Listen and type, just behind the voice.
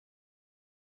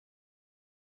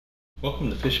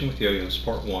Welcome to Fishing with Yo-Yos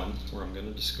Part 1, where I'm going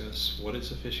to discuss what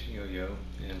is a fishing yo-yo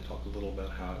and talk a little about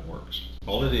how it works.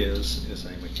 All it is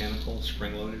a mechanical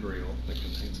spring-loaded reel that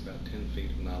contains about 10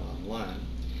 feet of nylon line.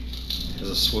 It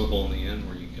has a swivel on the end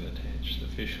where you can attach the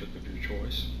fish hook of your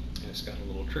choice, and it's got a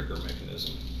little trigger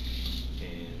mechanism.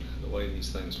 And the way these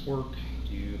things work,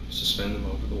 you suspend them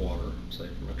over the water, say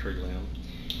from a tree limb,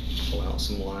 pull out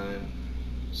some line,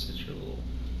 set your little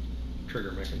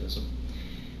trigger mechanism.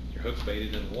 Your hook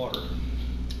baited in the water,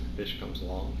 fish comes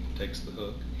along, takes the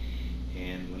hook,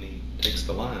 and when he takes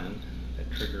the line, that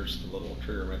triggers the little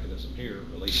trigger mechanism here,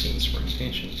 releasing the spring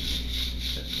tension.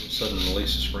 That sudden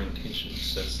release of spring tension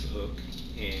sets the hook,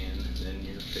 and then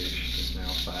your fish is now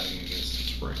fighting against the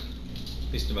spring.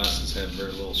 These devices have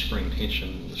very little spring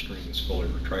tension. The string is fully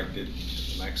retracted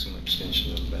at the maximum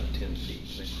extension of about 10 feet.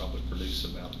 They probably produce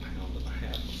about 1.5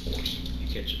 pounds of force. If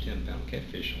you catch a 10-pound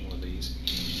catfish on one of these,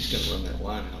 he's going to run that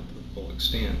line out to the full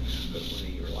extent, but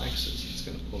when he relaxes, it's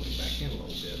going to pull him back in a little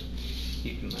bit.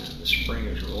 Keep in mind, the spring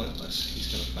is relentless. He's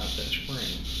going to fight that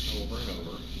spring over and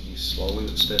over. He's slowly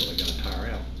but steadily going to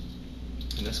tire out,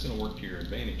 and that's going to work to your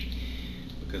advantage.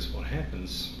 Because what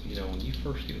happens, when you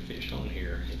first get a fish on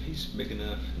here, if he's big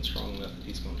enough and strong enough that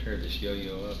he's going to tear this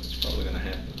yo-yo up, it's probably going to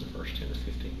happen in the first 10 or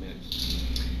 15 minutes.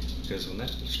 Because when that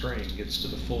string gets to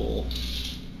the full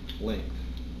length,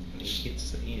 and he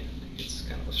hits the end, it's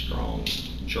kind of a strong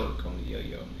jerk on the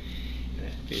yo-yo. And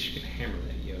that fish can hammer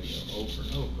that yo-yo over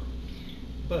and over.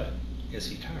 But as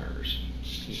he tires,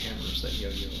 he hammers that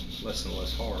yo-yo less and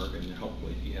less hard, and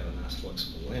hopefully if you have a nice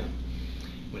flexible limb,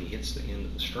 when he hits the end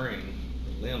of the string,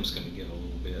 the limb's going to give a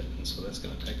little bit, and so that's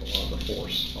going to take a lot of the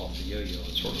force off the yo-yo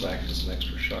and sort of act as an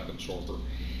extra shock absorber.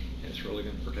 And it's really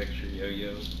going to protect your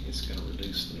yo-yo. It's going to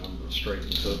reduce the number of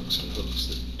straightened hooks and hooks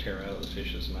that tear out of the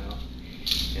fish's mouth.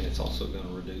 And it's also going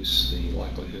to reduce the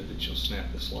likelihood that you'll snap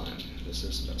this line. This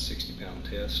is about a 60-pound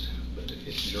test, but if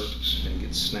it jerks and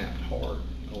gets snapped hard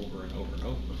over and over and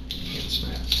over, you can't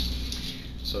snap.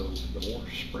 So the more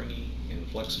springy and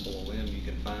flexible a limb you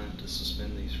can find to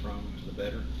suspend these from, the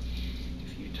better.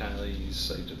 If you tie these,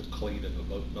 say, to the cleat of a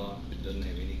boat dock that doesn't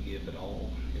have any give at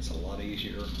all, it's a lot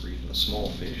easier for even a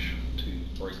small fish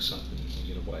to break something and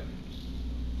get away.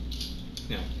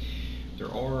 Now,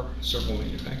 there are several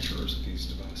manufacturers of these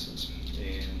devices,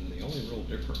 and the only real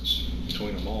difference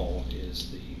between them all is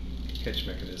the catch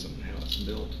mechanism and how it's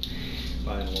built.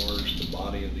 By and large, the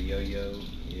body of the yo-yo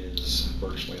is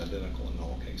virtually identical in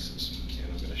all cases,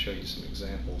 and I'm going to show you some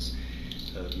examples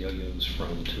of yo-yos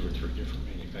from 2 or 3 different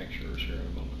manufacturers here in a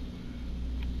moment.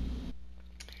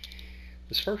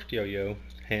 This first yo-yo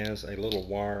has a little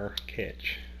wire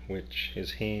catch which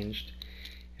is hinged,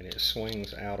 and it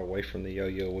swings out away from the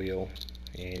yo-yo wheel,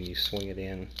 and you swing it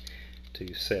in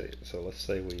to set it. So let's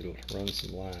say we run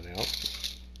some line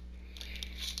out,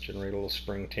 generate a little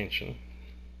spring tension.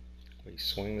 We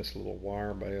swing this little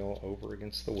wire bail over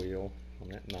against the wheel on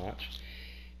that notch,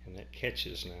 and that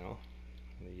catches now,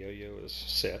 and the yo-yo is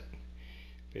set.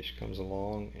 Fish comes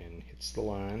along and hits the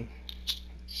line,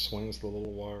 swings the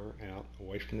little wire out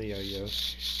away from the yo-yo,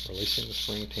 releasing the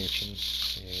spring tension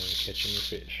and catching your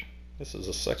fish. This is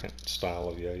a second style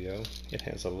of yo-yo. It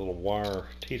has a little wire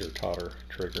teeter-totter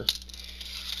trigger,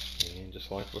 and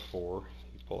just like before,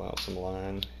 you pull out some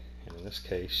line, and in this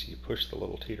case you push the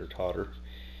little teeter-totter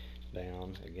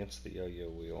down against the yo-yo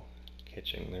wheel,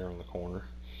 catching there on the corner,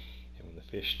 and when the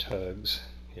fish tugs,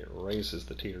 it raises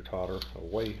the teeter-totter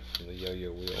away from the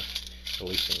yo-yo wheel,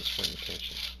 releasing the spring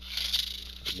tension.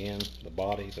 Again, the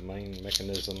body, the main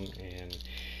mechanism, and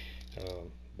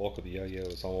bulk of the yo-yo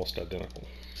is almost identical.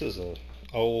 This is an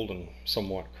old and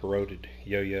somewhat corroded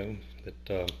yo-yo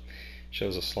that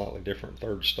shows a slightly different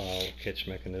third style catch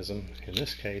mechanism. In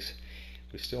this case,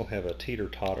 we still have a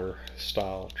teeter-totter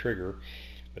style trigger,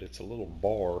 but it's a little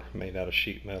bar made out of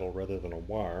sheet metal rather than a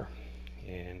wire.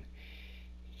 And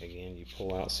again, you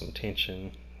pull out some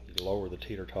tension, you lower the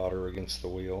teeter-totter against the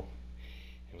wheel,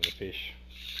 and when the fish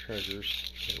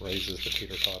triggers, it raises the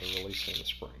teeter-totter, releasing the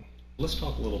spring. Let's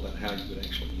talk a little about how you would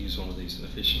actually use one of these in a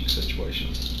fishing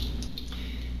situation.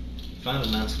 Find a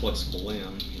nice flexible limb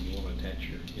and you want to attach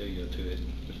your yo-yo to it,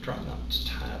 but try not to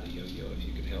tie the yo-yo if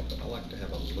you can help it. I like to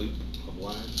have a loop of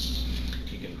line.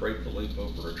 You can drape the loop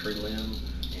over a tree limb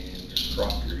and just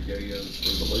drop your yo-yo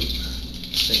through the loop,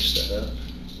 cinch that up,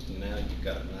 and now you've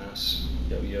got a nice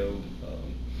yo-yo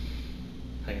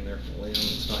hanging there from the limb.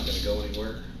 It's not going to go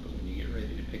anywhere, but when you get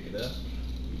ready to pick it up,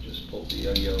 you just pull the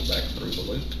yo-yo back through the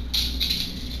loop,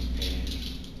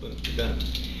 and boom, you're done.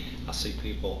 I see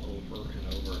people over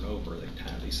and over and over, they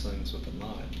tie these things with a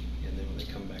knot, and then when they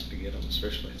come back to get them,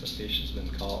 especially if the fish has been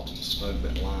caught and snug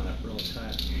that line up really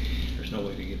tight, there's no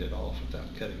way to get feed it off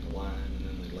without cutting the line, and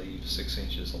then they leave 6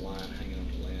 inches of line hanging on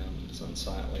the limb. It's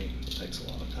unsightly. It takes a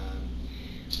lot of time.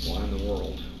 Why in the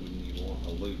world wouldn't you want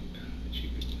a loop that you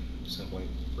could simply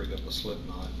rig up a slip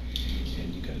knot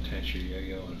and you can attach your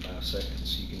yo-yo in 5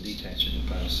 seconds? You can detach it in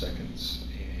 5 seconds,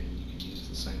 and you can use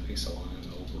the same piece of line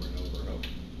over and over and over.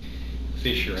 The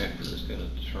fish you're after is going to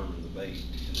determine the bait,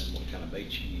 and then what kind of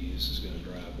bait you use is going to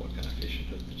drive what kind of fishing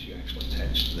hook that you actually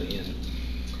attach to the end.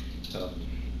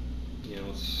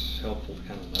 It's helpful to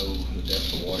kind of know the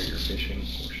depth of water you're fishing. Of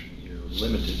course, you're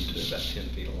limited to about 10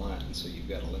 feet of line, so you've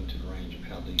got a limited range of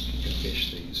how deep you can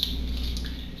fish these.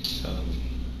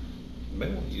 You may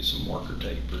want to use some marker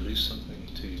tape or do something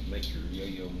to make your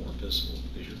yo-yo more visible,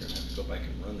 because you're going to have to go back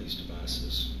and run these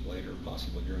devices later,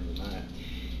 possibly during the night.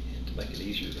 And to make it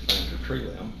easier to find your tree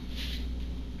limb,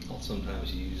 I'll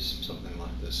sometimes use something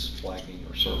like this flagging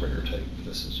or surveyor tape.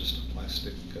 This is just a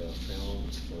plastic film.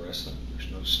 It's fluorescent. There's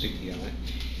no sticky on it.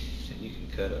 And you can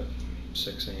cut a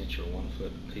 6-inch or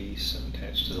 1-foot piece and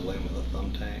attach to the limb with a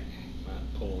thumbtack. You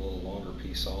might pull a little longer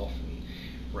piece off and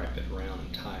wrap it around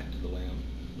and tie it to the limb.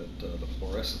 But the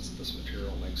fluorescence of this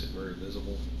material makes it very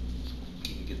visible.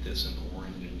 You can get this in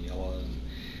orange and yellow and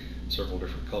several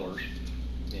different colors.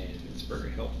 And it's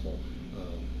very helpful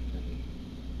in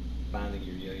finding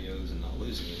your yo-yos and not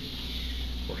losing them.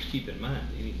 Of course, keep in mind,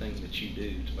 anything that you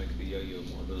do to make the yo-yo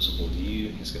more visible to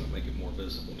you is going to make it more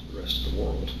visible to the rest of the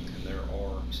world. And there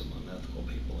are some unethical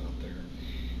people out there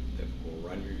that will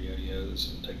run your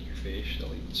yo-yos and take your fish.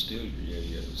 They'll even steal your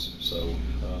yo-yos. So,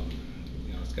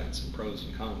 it's got some pros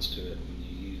and cons to it when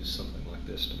you use something like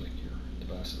this to make your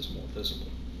devices more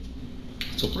visible.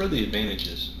 So what are the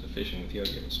advantages of fishing with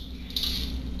yo-yos?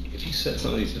 If you set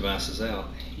some of these devices out,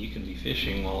 you can be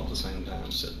fishing while at the same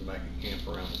time sitting back at camp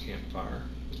around the campfire.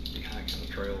 You can be hiking a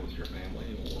trail with your family,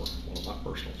 or one of my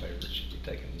personal favorites, you'd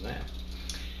be taking a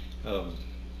nap.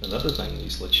 Another thing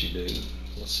these let you do,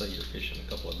 let's say you're fishing a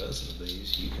couple of dozen of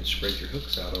these, you can spread your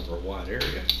hooks out over a wide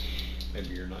area.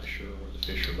 Maybe you're not sure where the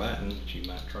fish are biting, but you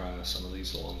might try some of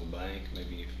these along the bank.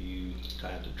 Maybe if you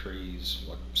tied to trees,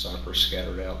 like cypress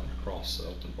scattered out across the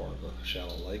open part of a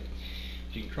shallow lake.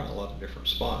 You can try a lot of different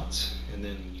spots, and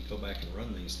then when you go back and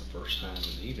run these the first time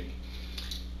in the evening,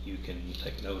 you can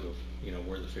take note of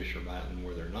where the fish are biting and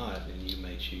where they're not, and you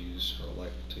may choose or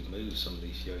elect to move some of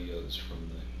these yo-yos from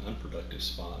the unproductive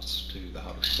spots to the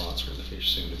hotter spots where the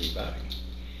fish seem to be biting.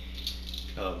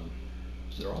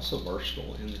 They're also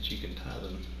versatile in that you can tie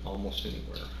them almost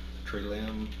anywhere. A tree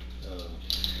limb,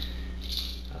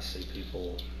 I see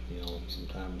people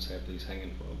sometimes have these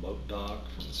hanging from a boat dock,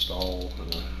 from a stall,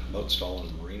 and a boat stall in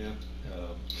a marina.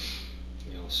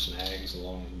 Snags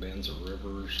along the bends of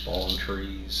rivers, fallen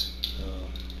trees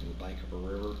from the bank of a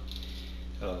river.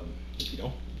 If you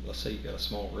don't, let's say you've got a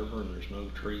small river and there's no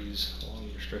trees along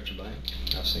your stretch of bank,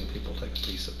 I've seen people take a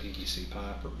piece of PVC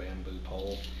pipe or bamboo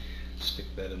pole, stick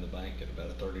that in the bank at about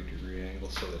a 30-degree angle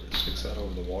so that it sticks out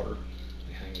over the water.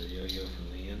 They hang their yo-yo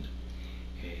from the end,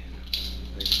 and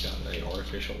they've got an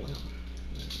artificial limb.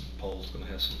 The pole's going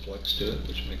to have some flex to it,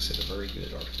 which makes it a very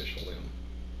good artificial limb.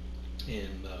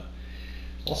 And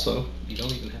also, you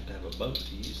don't even have to have a boat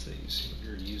to use these. If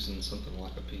you're using something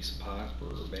like a piece of pipe or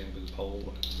a bamboo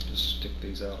pole, just stick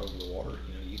these out over the water.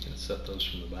 You can set those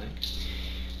from the bank.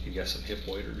 If you've got some hip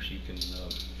waders, you can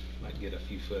might get a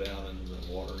few foot out into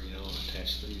the water, and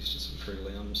attach these to some tree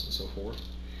limbs and so forth.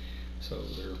 So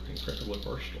they're incredibly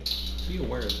versatile. Be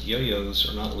aware that yo-yos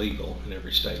are not legal in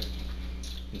every state.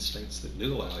 In states that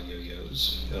do allow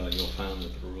yo-yos, you'll find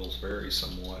that the rules vary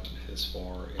somewhat as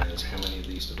far as how many of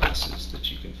these devices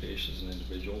that you can fish as an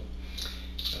individual.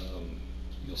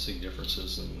 You'll see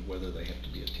differences in whether they have to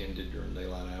be attended during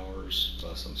daylight hours.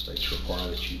 Some states require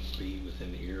that you be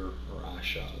within ear or eye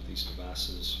shot of these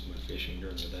devices when fishing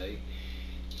during the day.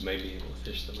 You may be able to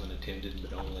fish them unattended,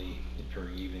 but only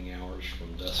during evening hours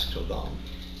from dusk till dawn.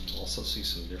 You'll also see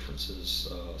some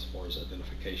differences as far as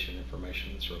identification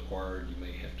information that's required. You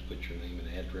may have to put your name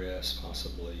and address,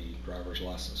 possibly driver's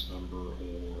license number,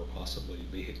 or possibly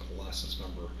vehicle license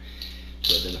number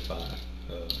to identify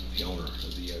the owner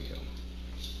of the yo-yo.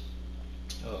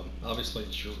 Obviously,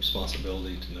 it's your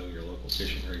responsibility to know your local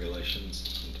fishing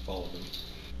regulations and to follow them.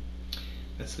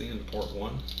 That's the end of part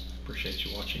 1. Appreciate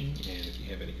you watching, and if you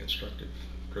have any constructive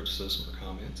criticism or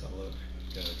comments, I love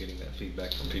getting that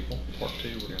feedback from people. In part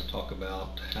 2, we're going to talk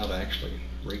about how to actually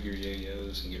rig your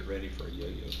yo-yos and get ready for a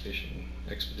yo-yo fishing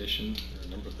expedition. There are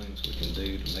a number of things we can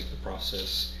do to make the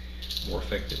process more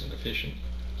effective and efficient.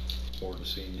 Look forward to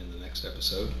seeing you in the next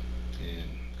episode, and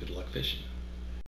good luck fishing.